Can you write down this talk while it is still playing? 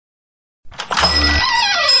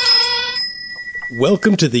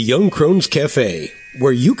Welcome to the Young Crones Cafe,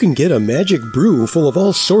 where you can get a magic brew full of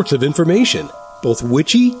all sorts of information, both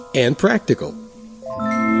witchy and practical.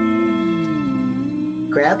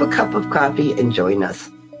 Grab a cup of coffee and join us.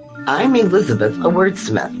 I'm Elizabeth, a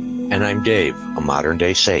wordsmith. And I'm Dave, a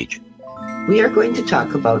modern-day sage. We are going to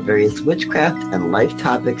talk about various witchcraft and life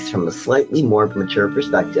topics from a slightly more mature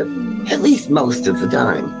perspective, at least most of the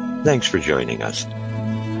time. Thanks for joining us.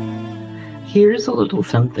 Here's a little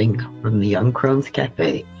something from the Young Crones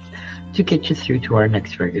Cafe to get you through to our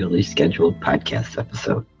next regularly scheduled podcast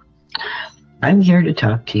episode. I'm here to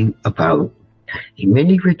talk to you about a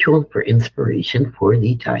mini ritual for inspiration for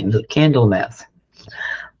the times of Candlemas.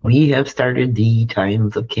 We have started the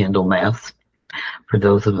times of Candlemas for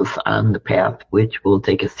those of us on the path, which will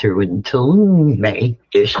take us through until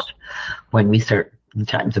May-ish when we start the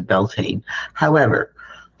times of Beltane. However,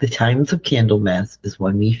 the times of Candlemas is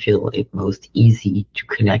when we feel it most easy to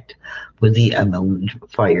connect with the element of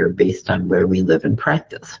fire based on where we live and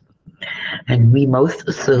practice. And we most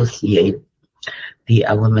associate the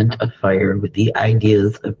element of fire with the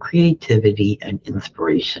ideas of creativity and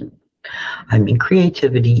inspiration. I mean,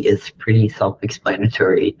 creativity is pretty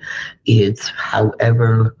self-explanatory. It's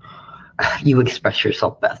however you express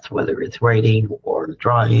yourself best, whether it's writing or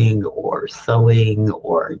drawing or sewing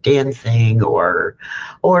or dancing or.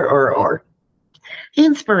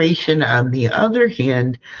 Inspiration, on the other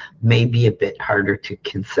hand, may be a bit harder to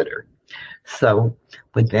consider. So,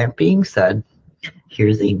 with that being said,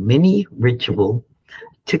 here's a mini ritual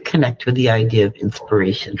to connect with the idea of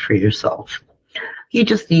inspiration for yourself. You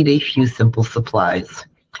just need a few simple supplies.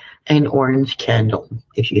 An orange candle.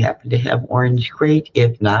 If you happen to have orange, great.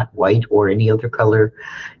 If not, white or any other color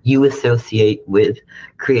you associate with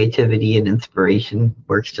creativity and inspiration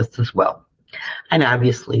works just as well. And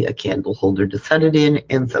obviously a candle holder to set it in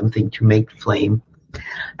and something to make flame.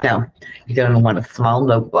 Now, you're going to want a small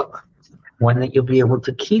notebook, one that you'll be able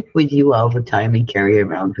to keep with you all the time and carry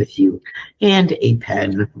around with you, and a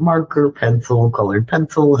pen, marker, pencil, colored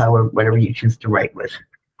pencil, however, whatever you choose to write with.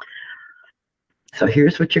 So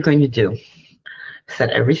here's what you're going to do. Set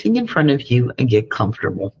everything in front of you and get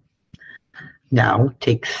comfortable. Now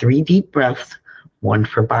take 3 deep breaths, 1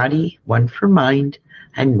 for body, 1 for mind,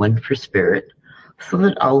 and 1 for spirit, so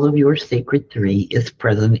that all of your sacred 3 is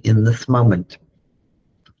present in this moment.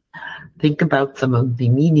 Think about some of the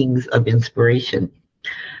meanings of inspiration,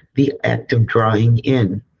 the act of drawing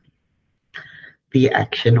in, the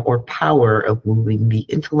action or power of moving the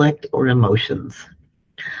intellect or emotions,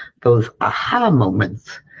 those aha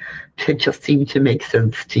moments that just seem to make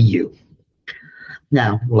sense to you.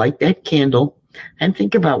 Now, light that candle and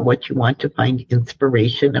think about what you want to find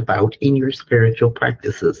inspiration about in your spiritual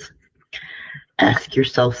practices. Ask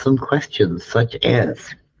yourself some questions such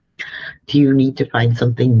as, do you need to find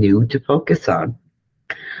something new to focus on?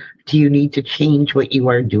 Do you need to change what you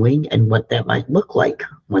are doing and what that might look like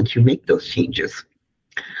once you make those changes?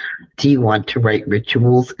 Do you want to write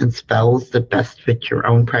rituals and spells that best fit your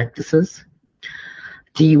own practices?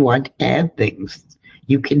 Do you want to add things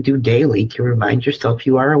you can do daily to remind yourself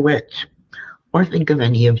you are a witch? Or think of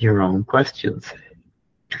any of your own questions.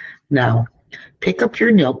 Now, pick up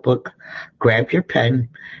your notebook, grab your pen,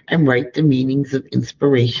 and write the meanings of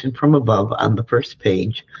inspiration from above on the first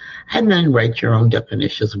page, and then write your own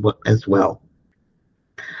definitions as well.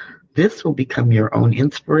 This will become your own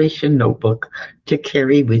inspiration notebook to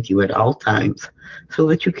carry with you at all times so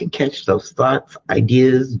that you can catch those thoughts,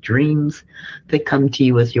 ideas, dreams that come to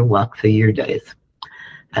you as you walk through your days.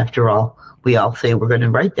 After all, we all say we're going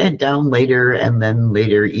to write that down later, and then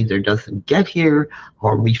later either doesn't get here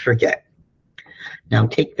or we forget. Now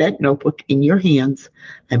take that notebook in your hands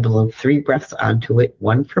and blow 3 breaths onto it,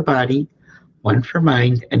 1 for body, 1 for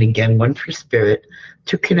mind, and again 1 for spirit,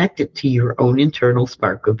 to connect it to your own internal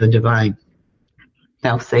spark of the divine.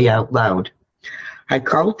 Now say out loud, I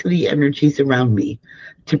call to the energies around me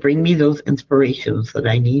to bring me those inspirations that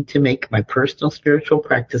I need to make my personal spiritual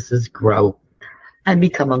practices grow and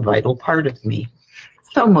become a vital part of me.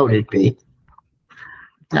 So mote it be.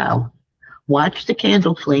 Now, watch the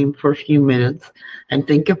candle flame for a few minutes and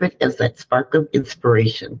think of it as that spark of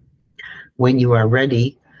inspiration. When you are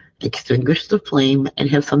ready, extinguish the flame and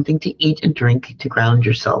have something to eat and drink to ground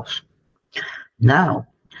yourself. Now,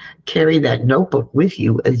 carry that notebook with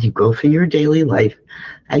you as you go through your daily life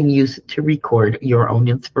and use it to record your own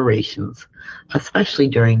inspirations, especially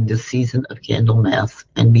during this season of Candlemas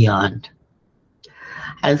and beyond.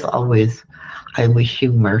 As always, I wish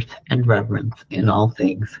you mirth and reverence in all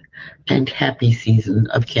things, and happy season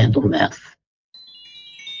of Candlemas.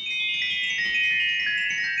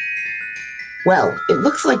 Well, it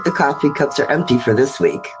looks like the coffee cups are empty for this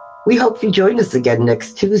week. We hope you join us again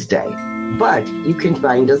next Tuesday, but you can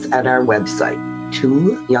find us at our website,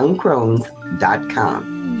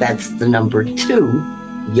 2youngcrones.com. That's the number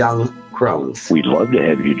 2, Young Crones. We'd love to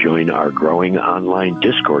have you join our growing online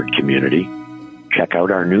Discord community. Check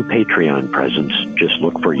out our new Patreon presence. Just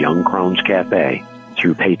look for Young Crones Cafe.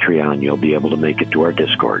 Through Patreon, you'll be able to make it to our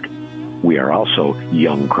Discord. We are also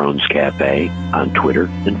Young Crones Cafe on Twitter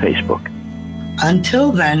and Facebook.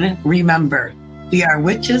 Until then, remember, we are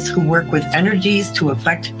witches who work with energies to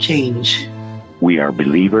effect change. We are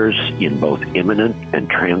believers in both immanent and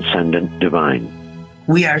transcendent divine.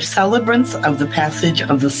 We are celebrants of the passage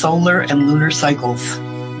of the solar and lunar cycles.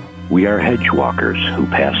 We are hedge walkers who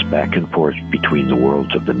pass back and forth between the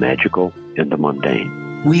worlds of the magical and the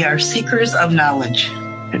mundane. We are seekers of knowledge.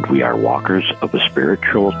 And we are walkers of a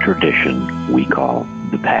spiritual tradition we call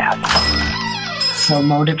the path. So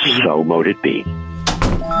mote it be. So mote it be.